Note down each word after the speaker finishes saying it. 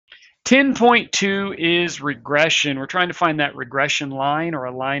10.2 is regression. We're trying to find that regression line or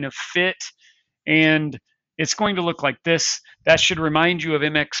a line of fit, and it's going to look like this. That should remind you of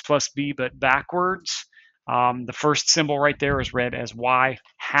mx plus b, but backwards. The first symbol right there is read as y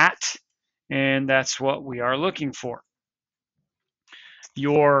hat, and that's what we are looking for.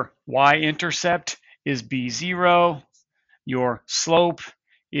 Your y-intercept is b0. Your slope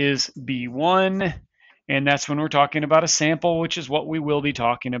is b1. And that's when we're talking about a sample, which is what we will be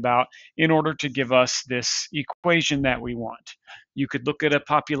talking about in order to give us this equation that we want. You could look at a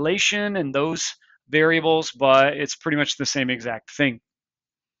population and those variables, but it's pretty much the same exact thing.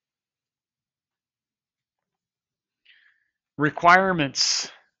 Requirements.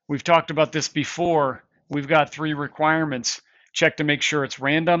 We've talked about this before. We've got 3 requirements. Check to make sure it's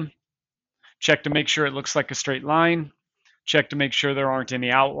random. Check to make sure it looks like a straight line. Check to make sure there aren't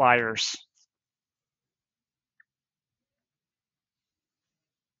any outliers.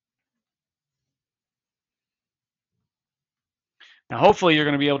 Now, hopefully you're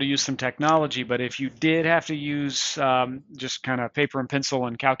going to be able to use some technology, but if you did have to use just kind of paper and pencil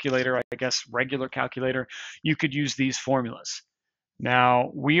and calculator, I guess regular calculator, you could use these formulas. Now,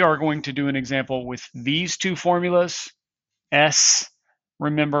 we are going to do an example with these 2 formulas. S,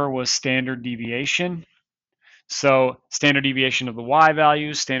 remember, was standard deviation. So standard deviation of the y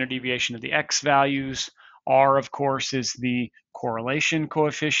values, standard deviation of the x values. R, of course, is the correlation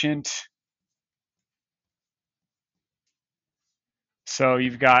coefficient. So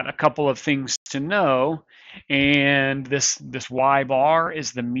you've got a couple of things to know, and this y bar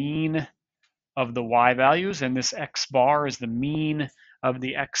is the mean of the y values, and this x bar is the mean of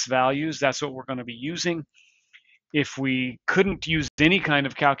the x values. That's what we're going to be using. If we couldn't use any kind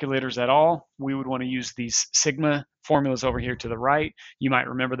of calculators at all, we would want to use these sigma formulas over here to the right. You might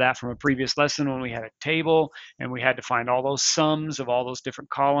remember that from a previous lesson when we had a table and we had to find all those sums of all those different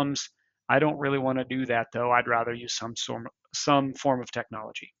columns. I don't really want to do that, though. I'd rather use some form of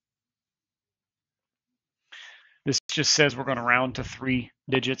technology. This just says we're going to round to 3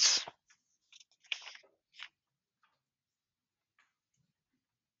 digits.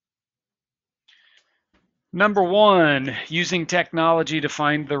 Number 1, using technology to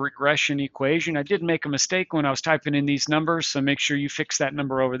find the regression equation. I did make a mistake when I was typing in these numbers, so make sure you fix that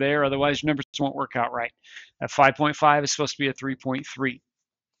number over there. Otherwise, your numbers won't work out right. That 5.5 is supposed to be a 3.3.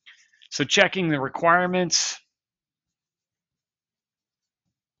 So checking the requirements.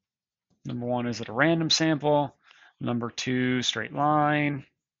 Number 1, is it a random sample? Number 2, straight line.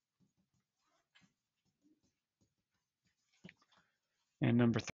 And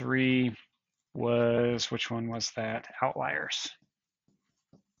number 3 was, which one was that? Outliers.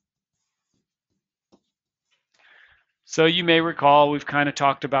 So you may recall we've kind of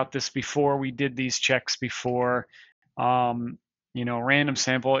talked about this before. We did these checks before. You know, random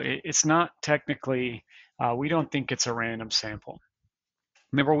sample, it's not technically, we don't think it's a random sample.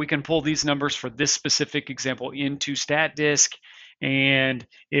 Remember, we can pull these numbers for this specific example into StatDisk, and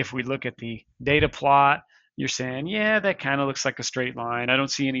if we look at the data plot, you're saying, yeah, that kind of looks like a straight line. I don't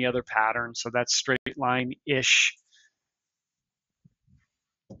see any other pattern, so that's straight line-ish.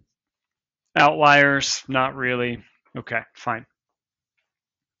 Outliers, not really. Okay, fine.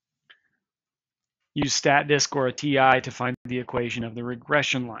 Use StatDisk or a TI to find the equation of the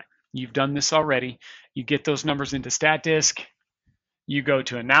regression line. You've done this already. You get those numbers into StatDisk. You go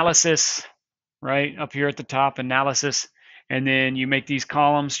to analysis, right up here at the top, analysis, and then you make these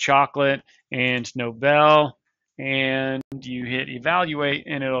columns, chocolate and Nobel, and you hit evaluate,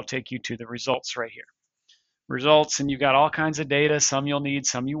 and it'll take you to the results right here. Results, and you've got all kinds of data. Some you'll need,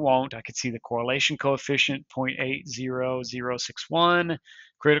 some you won't. I could see the correlation coefficient, 0.80061,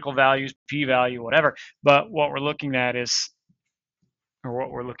 critical values, p-value, whatever. But what we're looking at is, or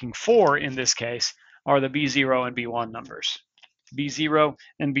what we're looking for in this case, are the B0 and B1 numbers. B0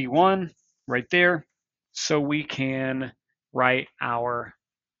 and B1 right there, so we can write our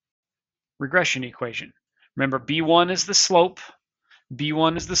regression equation. Remember, B1 is the slope,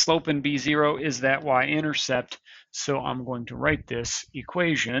 B1 is the slope, and B0 is that y-intercept. So I'm going to write this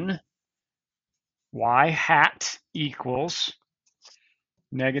equation. Y hat equals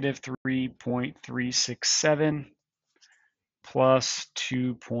negative 3.367 plus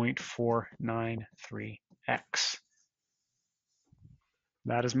 2.493x.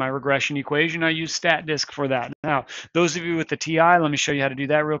 That is my regression equation. I use StatDisk for that. Now, those of you with the TI, let me show you how to do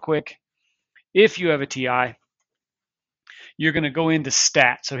that real quick. If you have a TI, you're going to go into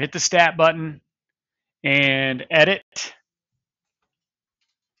Stat. So hit the Stat button and edit.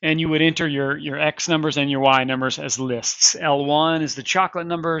 And you would enter your X numbers and your Y numbers as lists. L1 is the chocolate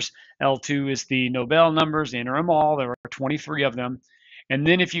numbers. L2 is the Nobel numbers. Enter them all. There are 23 of them. And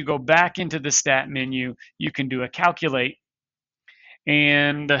then if you go back into the stat menu, you can do a calculate.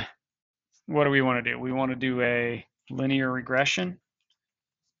 And what do we want to do? We want to do a linear regression.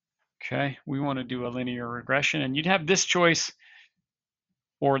 Okay, we want to do a linear regression, and you'd have this choice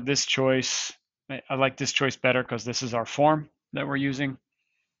or this choice. I like this choice better because this is our form that we're using.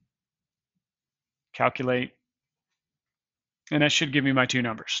 Calculate. And that should give me my two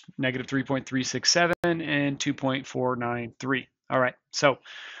numbers, negative 3.367 and 2.493. All right, so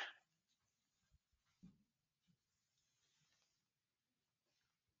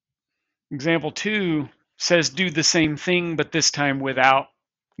example 2 says do the same thing, but this time without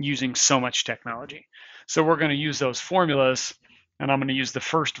using so much technology. So we're going to use those formulas, and I'm going to use the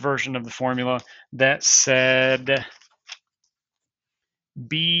first version of the formula that said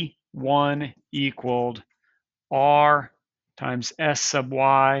B1 equaled R times S sub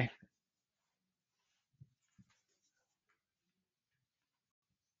Y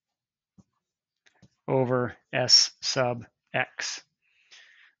over S sub X.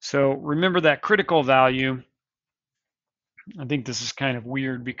 So remember that critical value. I think this is kind of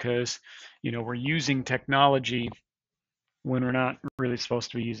weird because, we're using technology when we're not really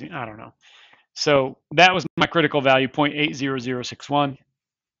supposed to be using, I don't know. So that was my critical value, 0.80061.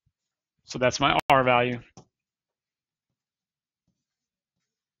 So that's my R value.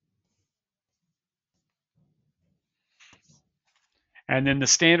 And then the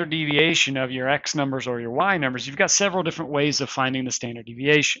standard deviation of your X numbers or your Y numbers, you've got several different ways of finding the standard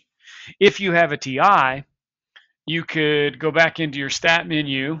deviation. If you have a TI, you could go back into your stat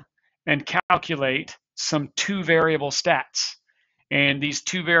menu and calculate some two variable stats. And these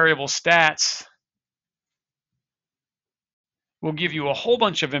two variable stats will give you a whole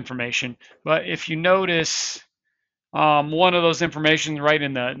bunch of information. But if you notice, one of those information right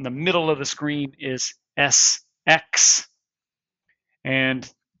in the middle of the screen is SX. And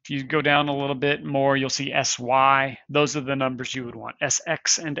if you go down a little bit more, you'll see SY. Those are the numbers you would want.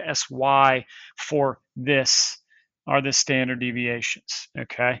 SX and SY for this are the standard deviations,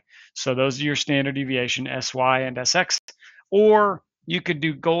 okay? So those are your standard deviation, SY and SX. Or you could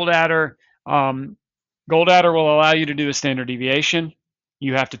do Goldadder. Goldadder will allow you to do a standard deviation.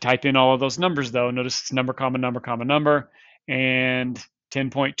 You have to type in all of those numbers, though. Notice it's number, comma, number, comma, number, and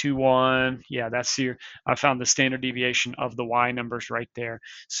 10.21. Yeah, that's your, I found the standard deviation of the Y numbers right there.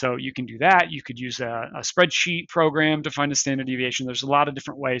 So you can do that. You could use a spreadsheet program to find the standard deviation. There's a lot of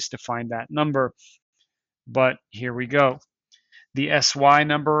different ways to find that number, but here we go. The SY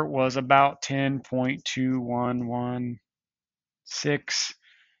number was about 10.2116,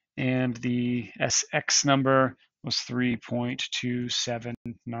 and the SX number was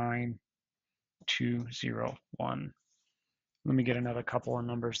 3.279201. Let me get another couple of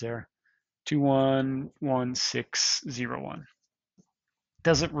numbers there. 211601.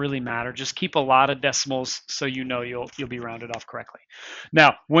 Doesn't really matter. Just keep a lot of decimals so you know you'll be rounded off correctly.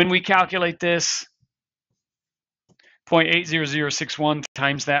 Now, when we calculate this, 0.80061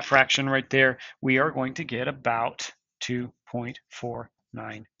 times that fraction right there, we are going to get about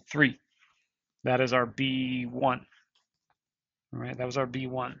 2.493. That is our B1. All right, that was our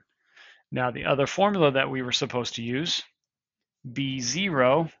B1. Now, the other formula that we were supposed to use,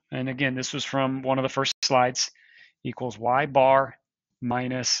 B0, and again, this was from one of the first slides, equals Y bar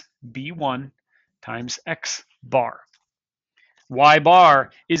minus B1 times X bar. Y bar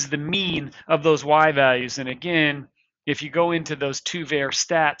is the mean of those Y values. And again, if you go into those two var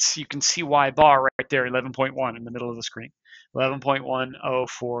stats, you can see Y bar right there, 11.1 in the middle of the screen,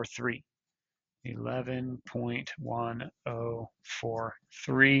 11.1043.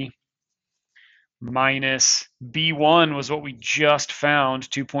 11.1043 minus B1 was what we just found,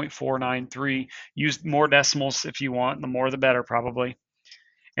 2.493. Use more decimals if you want, the more the better probably.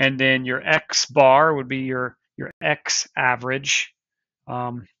 And then your X bar would be your X average.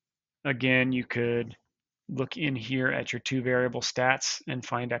 Again, you could look in here at your two variable stats and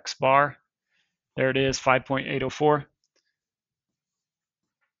find X bar. There it is, 5.804.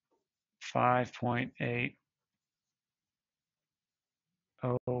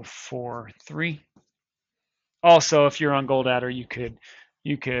 5.8043. Also, if you're on Goldadder,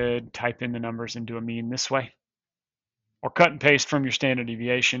 you could type in the numbers and do a mean this way, or cut and paste from your standard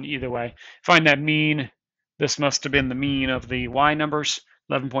deviation. Either way, find that mean. This must have been the mean of the Y numbers,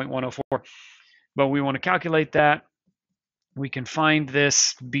 11.104. But we want to calculate that. We can find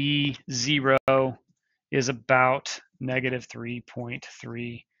this B0 is about negative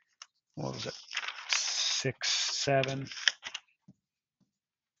 3.3. What was it? 67.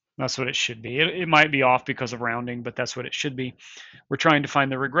 That's what it should be. It might be off because of rounding, but that's what it should be. We're trying to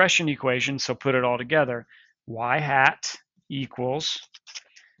find the regression equation, so put it all together. Y hat equals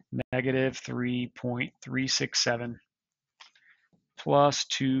negative 3.367 plus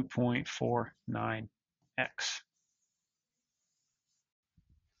 2.49x.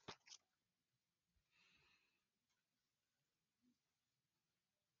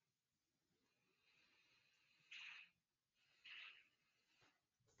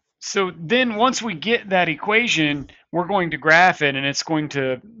 So then once we get that equation, we're going to graph it, and it's going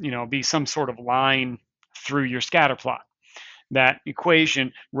to, be some sort of line through your scatter plot. That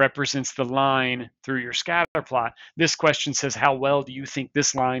equation represents the line through your scatter plot. This question says, how well do you think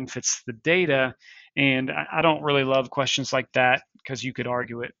this line fits the data? And I don't really love questions like that because you could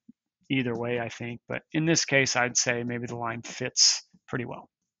argue it either way, I think. But in this case, I'd say maybe the line fits pretty well.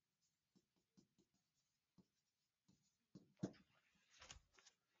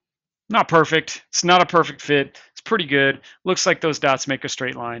 Not perfect. It's not a perfect fit. It's pretty good. Looks like those dots make a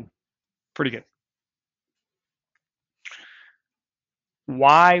straight line. Pretty good.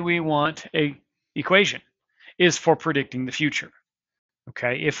 Why we want a equation is for predicting the future.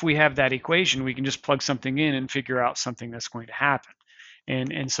 Okay, if we have that equation, we can just plug something in and figure out something that's going to happen.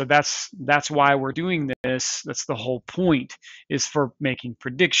 And so that's why we're doing this. That's the whole point, is for making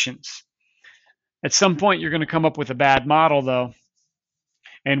predictions. At some point, you're going to come up with a bad model, though.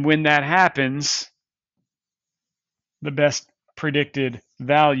 And when that happens, the best predicted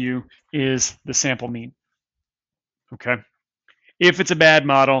value is the sample mean. Okay. If it's a bad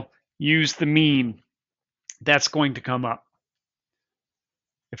model, use the mean. That's going to come up.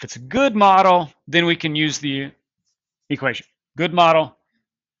 If it's a good model, then we can use the equation. Good model,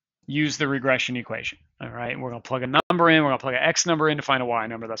 use the regression equation. All right, we're going to plug a number in. We're going to plug an X number in to find a Y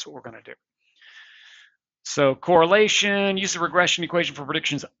number. That's what we're going to do. So correlation, use the regression equation for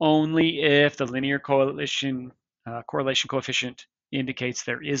predictions only if the linear correlation coefficient indicates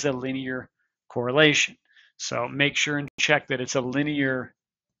there is a linear correlation. So make sure and check that it's a linear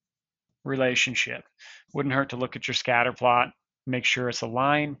relationship. Wouldn't hurt to look at your scatter plot, make sure it's a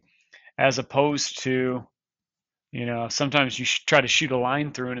line, as opposed to, sometimes you try to shoot a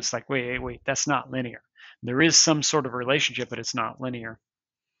line through and it's like, wait, that's not linear. There is some sort of relationship, but it's not linear.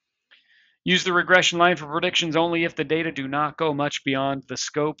 Use the regression line for predictions only if the data do not go much beyond the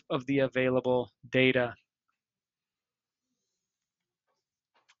scope of the available data.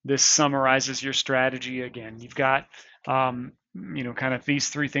 This summarizes your strategy again. You've got, kind of these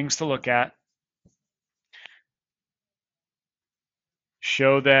three things to look at.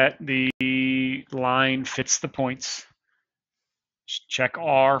 Show that the line fits the points. Check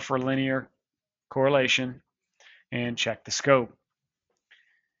R for linear correlation and check the scope.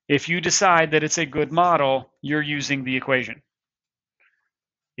 If you decide that it's a good model, you're using the equation.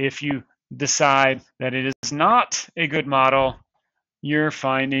 If you decide that it is not a good model, you're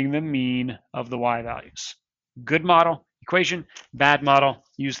finding the mean of the Y values. Good model, equation. Bad model,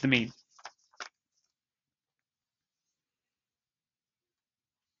 use the mean.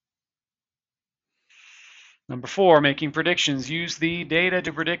 Number 4, making predictions. Use the data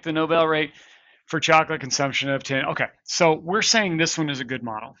to predict the Nobel rate for chocolate consumption of 10. Okay, so we're saying this one is a good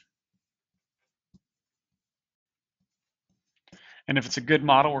model. And if it's a good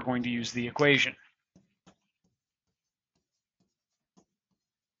model, we're going to use the equation.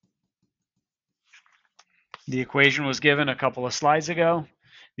 The equation was given a couple of slides ago.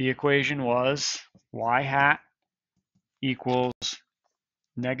 The equation was y hat equals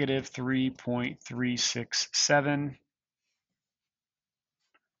negative 3.367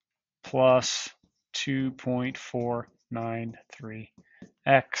 plus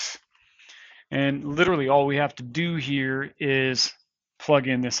 2.493x. And literally all we have to do here is plug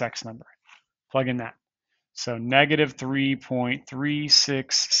in this x number. Plug in that. So negative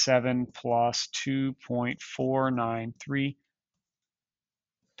 3.367 plus 2.493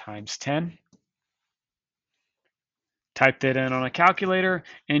 times 10. Type that in on a calculator,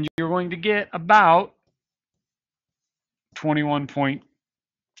 and you're going to get about 21.5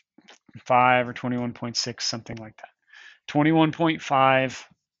 or 21.6, something like that. 21.5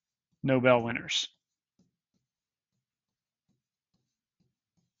 Nobel winners.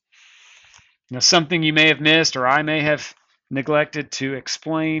 Now, something you may have missed or I may have neglected to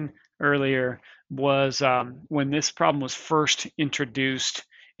explain earlier was when this problem was first introduced,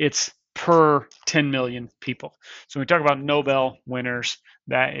 it's per 10 million people. So when we talk about Nobel winners,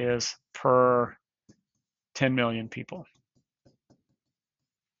 that is per 10 million people.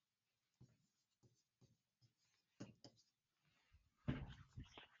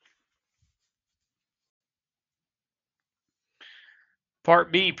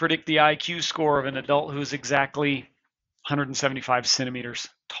 Part B, predict the IQ score of an adult who is exactly 175 centimeters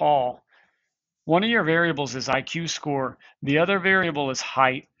tall. One of your variables is IQ score. The other variable is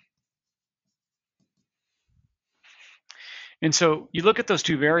height. And so you look at those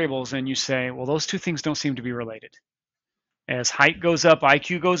two variables and you say, well, those two things don't seem to be related. As height goes up,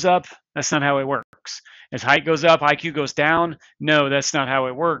 IQ goes up. That's not how it works. As height goes up, IQ goes down. No, that's not how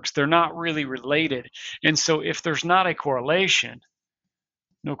it works. They're not really related. And so if there's not a correlation,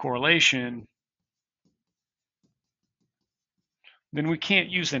 no correlation, then we can't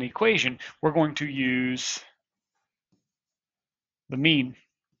use an equation. We're going to use the mean.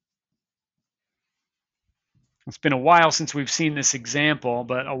 It's been a while since we've seen this example,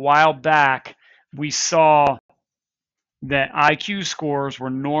 but a while back we saw that IQ scores were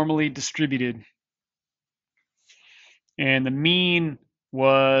normally distributed and the mean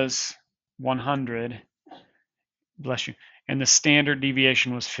was 100, bless you, and the standard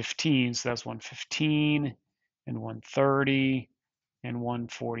deviation was 15, so that's 115 and 130 and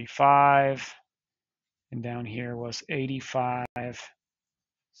 145, and down here was 85,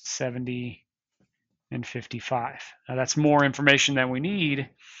 70, and 55. Now that's more information than we need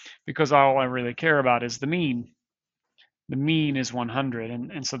because all I really care about is the mean. The mean is 100,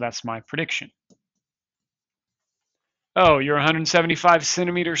 and so that's my prediction. Oh, you're 175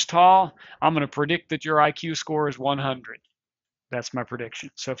 centimeters tall. I'm going to predict that your IQ score is 100. That's my prediction.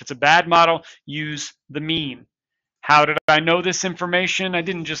 So if it's a bad model, use the mean. How did I know this information? I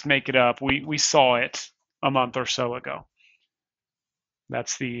didn't just make it up. We saw it a month or so ago.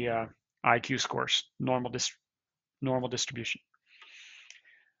 That's the IQ scores, normal distribution.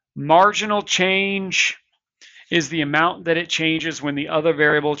 Marginal change is the amount that it changes when the other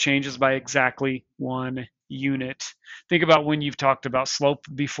variable changes by exactly 1 unit. Think about when you've talked about slope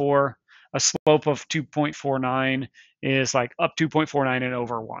before. A slope of 2.49 is like up 2.49 and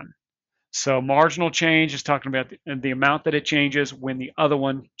over 1. So marginal change is talking about the amount that it changes when the other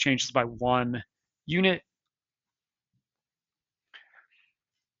one changes by 1 unit.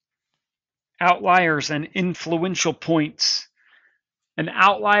 Outliers and influential points. An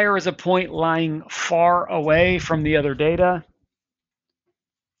outlier is a point lying far away from the other data.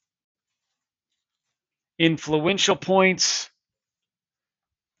 Influential points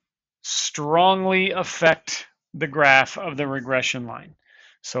strongly affect the graph of the regression line.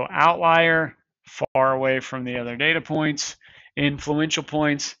 So outlier, far away from the other data points. Influential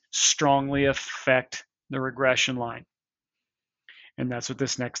points strongly affect the regression line. And that's what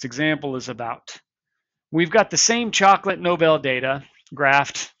this next example is about. We've got the same chocolate Nobel data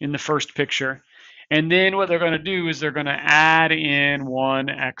graphed in the first picture. And then what they're going to do is they're going to add in one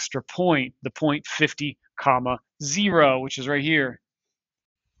extra point, the point 50, 0, which is right here.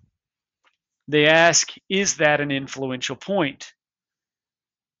 They ask, is that an influential point?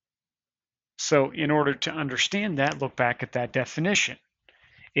 So in order to understand that, look back at that definition.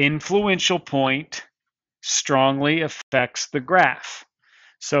 Influential point strongly affects the graph.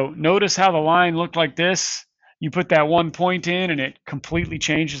 So notice how the line looked like this. You put that 1 point in and it completely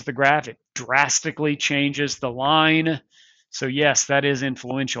changes the graph. It drastically changes the line. So yes, that is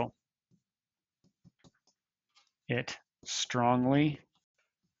influential. It strongly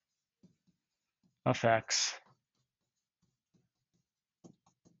affects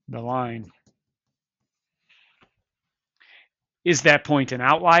the line. Is that point an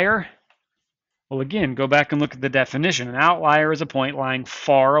outlier? Well, again, go back and look at the definition. An outlier is a point lying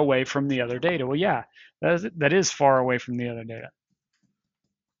far away from the other data. Well, yeah, that is far away from the other data.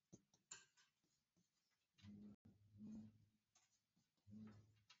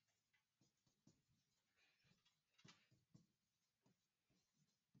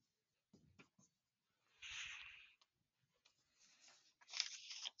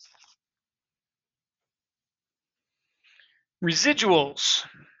 Residuals.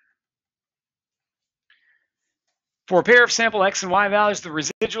 For a pair of sample x and y values, the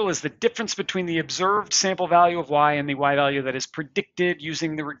residual is the difference between the observed sample value of y and the y value that is predicted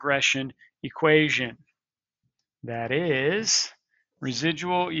using the regression equation. That is,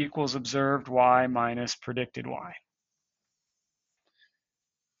 residual equals observed y minus predicted y.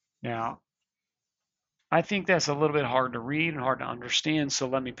 Now, I think that's a little bit hard to read and hard to understand, so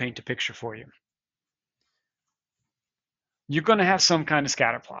let me paint a picture for you. You're going to have some kind of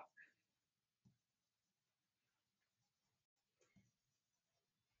scatter plot.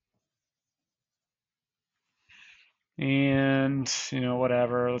 And,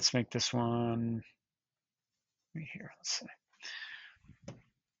 whatever, let's make this one here, let's see.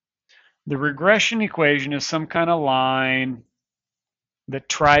 The regression equation is some kind of line that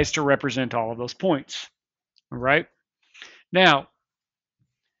tries to represent all of those points, all right? Now,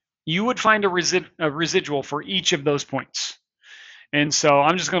 you would find a residual for each of those points. And so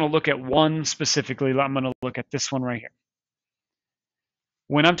I'm just going to look at one specifically. I'm going to look at this one right here.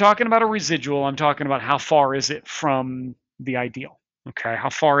 When I'm talking about a residual, I'm talking about how far is it from the ideal. Okay, how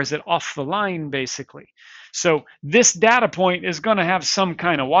far is it off the line, basically? So this data point is going to have some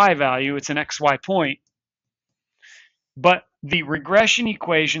kind of y value. It's an xy point. But the regression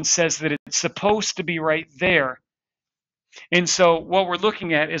equation says that it's supposed to be right there. And so what we're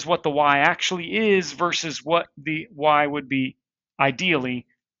looking at is what the y actually is versus what the y would be ideally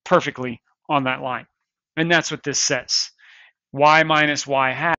perfectly on that line. And that's what this says. Y minus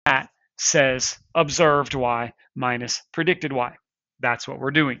y hat says observed y minus predicted y. That's what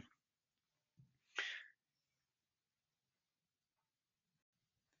we're doing.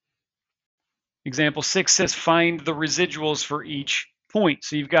 Example 6 says find the residuals for each point.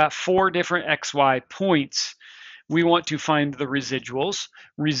 So you've got 4 different xy points. We want to find the residuals.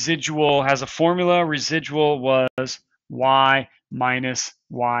 Residual has a formula. Residual was y minus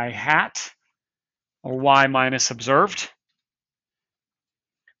y hat, or y minus observed.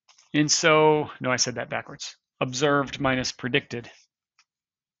 And so, no, I said that backwards. Observed minus predicted.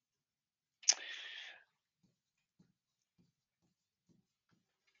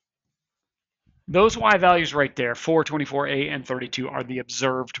 Those y values right there, 4, 24, 8, and 32, are the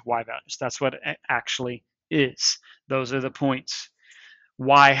observed y values. That's what it actually is. Those are the points.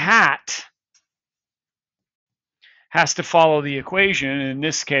 Y hat has to follow the equation. In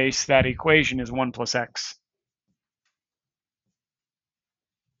this case, that equation is 1 plus x.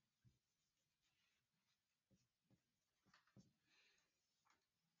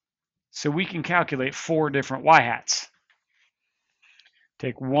 So we can calculate 4 different y hats.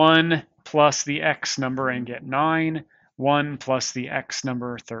 Take 1 plus the x number and get 9. 1 plus the x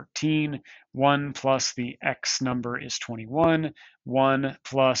number, 13. 1 plus the x number is 21. 1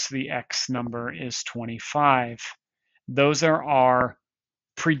 plus the x number is 25. Those are our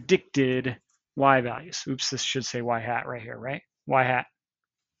predicted y values. Oops, this should say y hat right here, right? Y hat.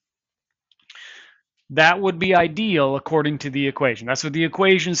 That would be ideal according to the equation. That's what the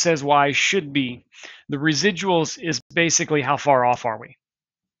equation says y should be. The residuals is basically how far off are we.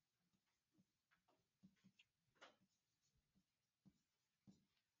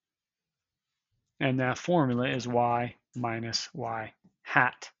 And that formula is y minus y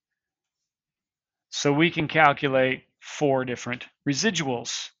hat. So we can calculate 4 different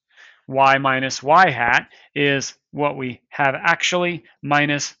residuals. Y minus y hat is what we have actually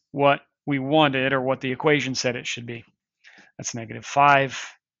minus what we wanted, or what the equation said it should be. That's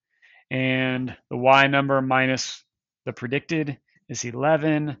 -5. And the y number minus the predicted is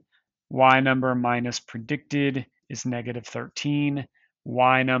 11. Y number minus predicted is -13.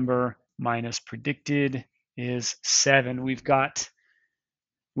 Y number minus predicted is 7. We've got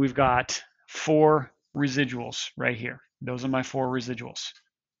 4 residuals right here. Those are my 4 residuals.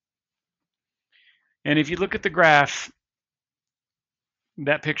 And if you look at the graph,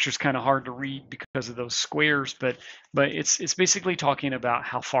 that picture is kind of hard to read because of those squares, but it's basically talking about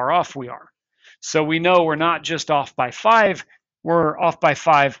how far off we are. So we know we're not just off by 5, we're off by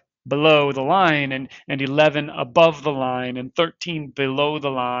 5 below the line, and 11 above the line, and 13 below the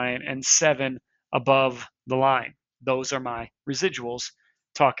line, and 7 above the line. Those are my residuals,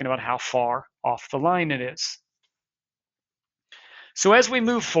 talking about how far off the line it is. So as we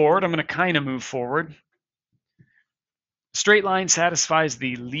move forward, I'm going to kind of move forward. Straight line satisfies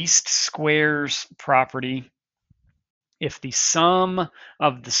the least squares property if the sum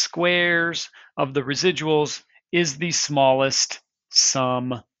of the squares of the residuals is the smallest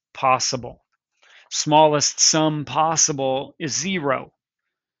sum possible. Smallest sum possible is 0.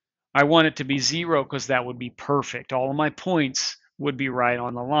 I want it to be 0 because that would be perfect. All of my points would be right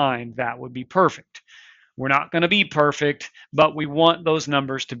on the line. That would be perfect. We're not going to be perfect, but we want those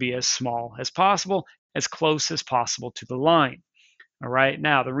numbers to be as small as possible, as close as possible to the line. All right,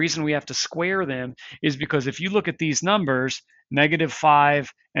 now the reason we have to square them is because if you look at these numbers,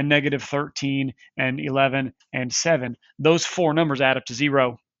 -5 and -13 and 11 and 7, those 4 numbers add up to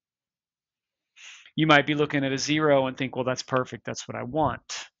 0. You might be looking at a 0 and think, well, that's perfect, that's what I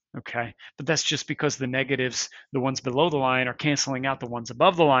want. Okay, but that's just because the negatives, the ones below the line, are canceling out the ones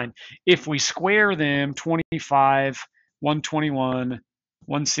above the line. If we square them, 25, 121,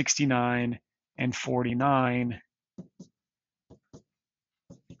 169, and 49,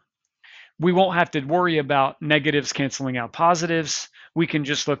 we won't have to worry about negatives canceling out positives. We can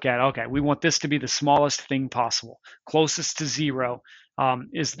just look at, okay, we want this to be the smallest thing possible. Closest to 0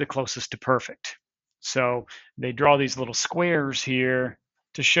 is the closest to perfect. So they draw these little squares here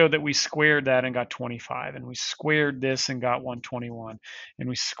to show that we squared that and got 25, and we squared this and got 121, and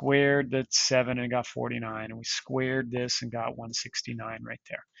we squared that 7 and got 49, and we squared this and got 169 right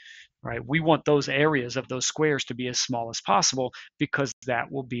there. right? We want those areas of those squares to be as small as possible because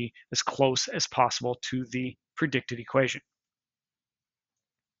that will be as close as possible to the predicted equation.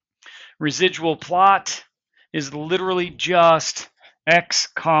 Residual plot is literally just x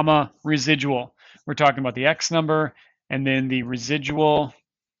comma residual. We're talking about the x number and then the residual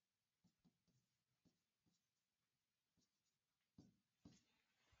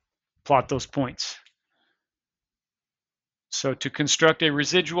plot those points. So to construct a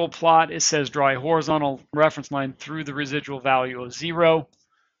residual plot, it says draw a horizontal reference line through the residual value of 0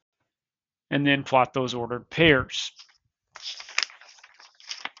 and then plot those ordered pairs.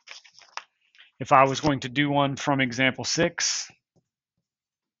 If I was going to do one from example 6,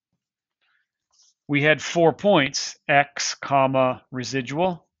 we had 4 points, x comma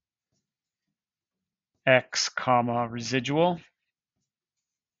residual, x comma residual,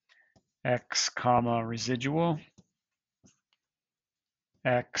 x comma residual,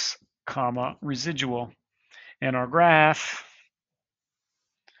 x comma residual. And our graph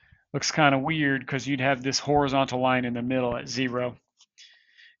looks kind of weird because you'd have this horizontal line in the middle at 0.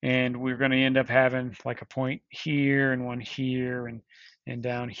 And we're going to end up having like a point here and one here and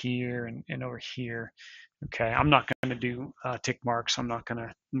down here and over here. Okay, I'm not going to do tick marks. I'm not going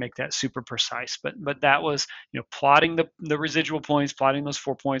to make that super precise, but that was, you know, plotting the residual points, plotting those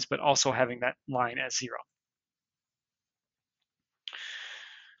 4 points, but also having that line at 0.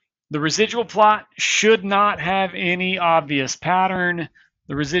 The residual plot should not have any obvious pattern.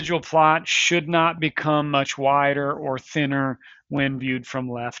 The residual plot should not become much wider or thinner when viewed from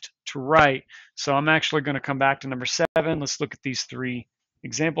left to right. So I'm actually going to come back to number 7. Let's look at these 3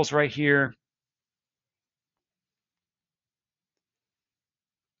 examples right here.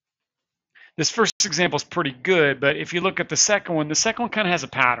 This first example is pretty good, but if you look at the second one kind of has a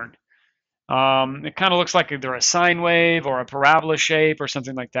pattern. It kind of looks like either a sine wave or a parabola shape or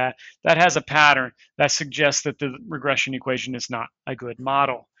something like that. That has a pattern that suggests that the regression equation is not a good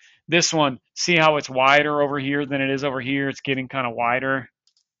model. This one, see how it's wider over here than it is over here? It's getting kind of wider.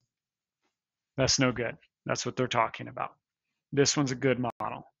 That's no good. That's what they're talking about. This one's a good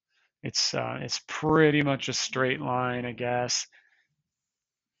model. It's pretty much a straight line, I guess.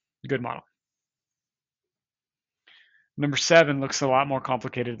 Good model. Number 7 looks a lot more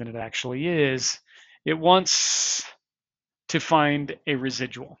complicated than it actually is. It wants to find a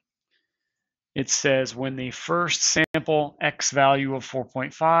residual. It says when the first sample x value of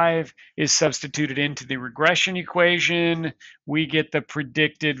 4.5 is substituted into the regression equation, we get the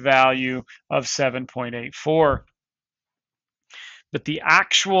predicted value of 7.84. But the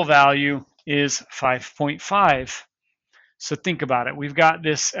actual value is 5.5. So think about it. We've got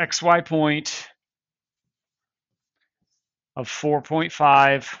this xy point of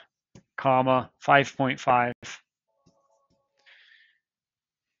 4.5, comma 5.5.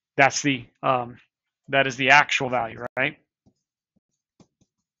 That's the that is the actual value, right?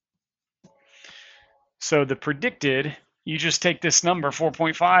 So the predicted, you just take this number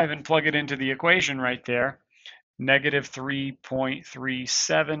 4.5 and plug it into the equation right there. Negative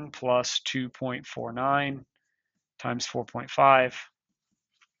 3.37 plus 2.49 times 4.5.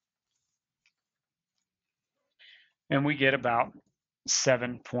 And we get about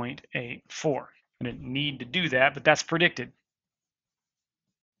 7.84. I didn't need to do that, but that's predicted.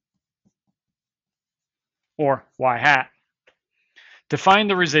 Or y hat. To find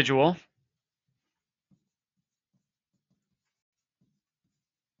the residual,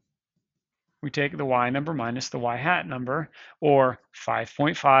 we take the y number minus the y hat number, or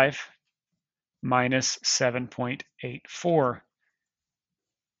 5.5 minus 7.84.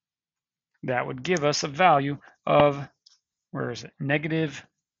 That would give us a value of, where is it, negative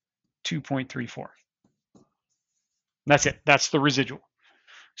 2.34. That's it. That's the residual.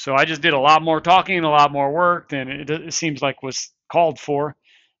 So I just did a lot more talking, a lot more work than it seems like was called for,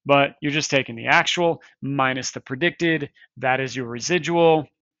 but you're just taking the actual minus the predicted. That is your residual.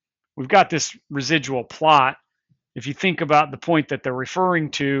 We've got this residual plot. If you think about the point that they're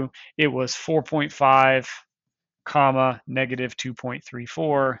referring to, it was 4.5, comma, negative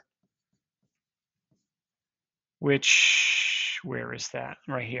 2.34, which, where is that?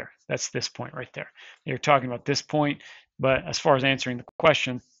 Right here. That's this point right there. You're talking about this point, but as far as answering the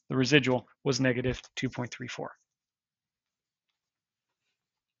question, the residual was negative 2.34.